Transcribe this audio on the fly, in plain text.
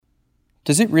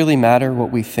Does it really matter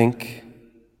what we think?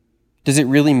 Does it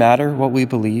really matter what we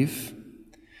believe?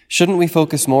 Shouldn't we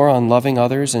focus more on loving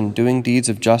others and doing deeds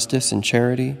of justice and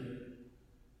charity?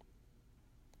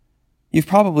 You've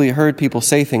probably heard people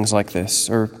say things like this,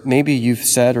 or maybe you've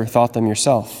said or thought them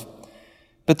yourself.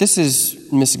 But this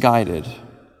is misguided.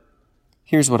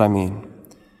 Here's what I mean.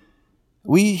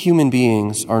 We human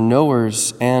beings are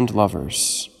knowers and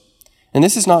lovers. And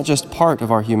this is not just part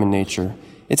of our human nature.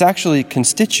 It's actually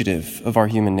constitutive of our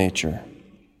human nature.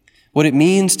 What it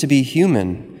means to be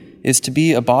human is to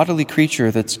be a bodily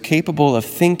creature that's capable of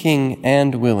thinking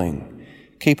and willing,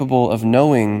 capable of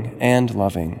knowing and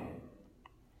loving.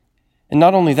 And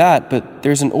not only that, but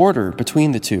there's an order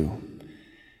between the two.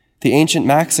 The ancient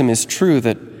maxim is true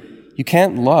that you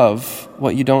can't love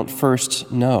what you don't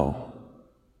first know.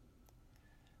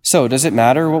 So, does it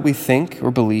matter what we think or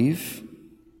believe?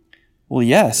 Well,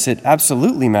 yes, it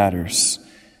absolutely matters.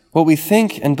 What we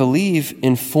think and believe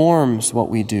informs what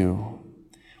we do.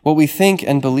 What we think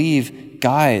and believe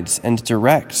guides and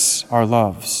directs our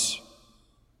loves.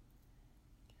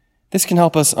 This can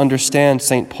help us understand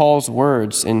St. Paul's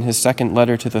words in his second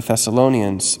letter to the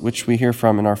Thessalonians, which we hear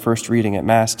from in our first reading at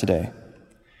Mass today.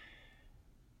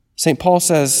 St. Paul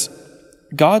says,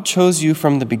 God chose you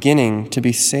from the beginning to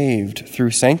be saved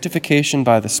through sanctification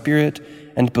by the Spirit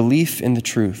and belief in the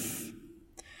truth.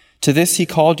 To this he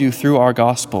called you through our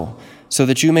gospel, so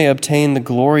that you may obtain the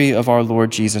glory of our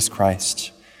Lord Jesus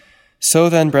Christ. So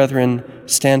then, brethren,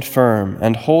 stand firm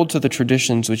and hold to the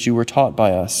traditions which you were taught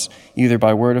by us, either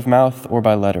by word of mouth or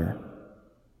by letter.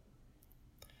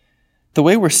 The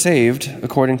way we're saved,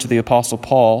 according to the Apostle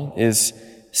Paul, is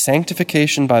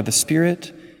sanctification by the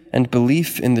Spirit and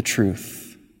belief in the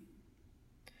truth.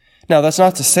 Now, that's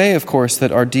not to say, of course,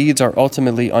 that our deeds are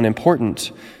ultimately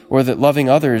unimportant or that loving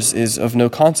others is of no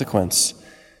consequence.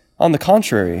 On the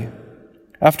contrary,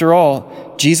 after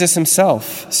all, Jesus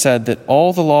himself said that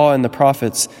all the law and the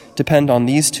prophets depend on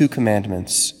these two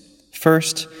commandments.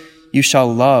 First, you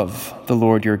shall love the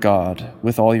Lord your God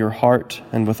with all your heart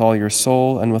and with all your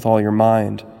soul and with all your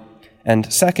mind.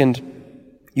 And second,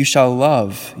 you shall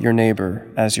love your neighbor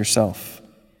as yourself.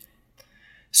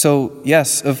 So,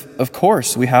 yes, of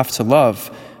course, we have to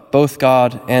love both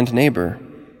God and neighbor.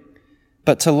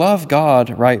 But to love God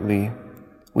rightly,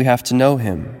 we have to know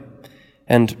him.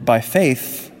 And by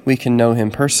faith, we can know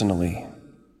him personally.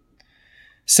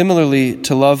 Similarly,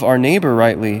 to love our neighbor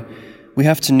rightly, we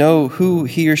have to know who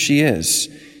he or she is,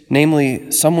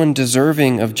 namely, someone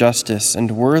deserving of justice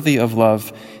and worthy of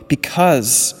love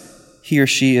because he or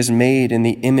she is made in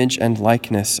the image and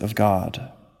likeness of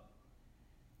God.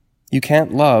 You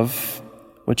can't love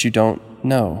what you don't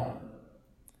know.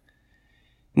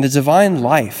 And the divine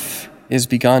life is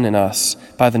begun in us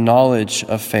by the knowledge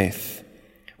of faith,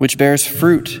 which bears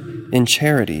fruit in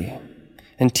charity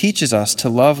and teaches us to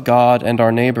love God and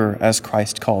our neighbor as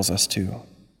Christ calls us to.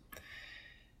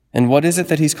 And what is it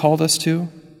that he's called us to?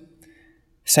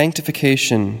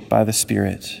 Sanctification by the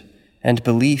Spirit and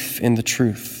belief in the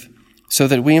truth, so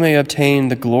that we may obtain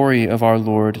the glory of our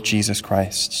Lord Jesus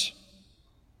Christ.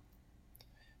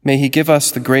 May he give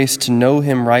us the grace to know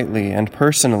him rightly and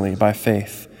personally by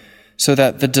faith, so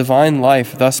that the divine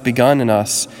life thus begun in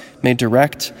us may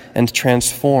direct and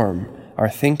transform our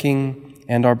thinking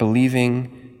and our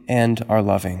believing and our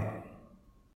loving.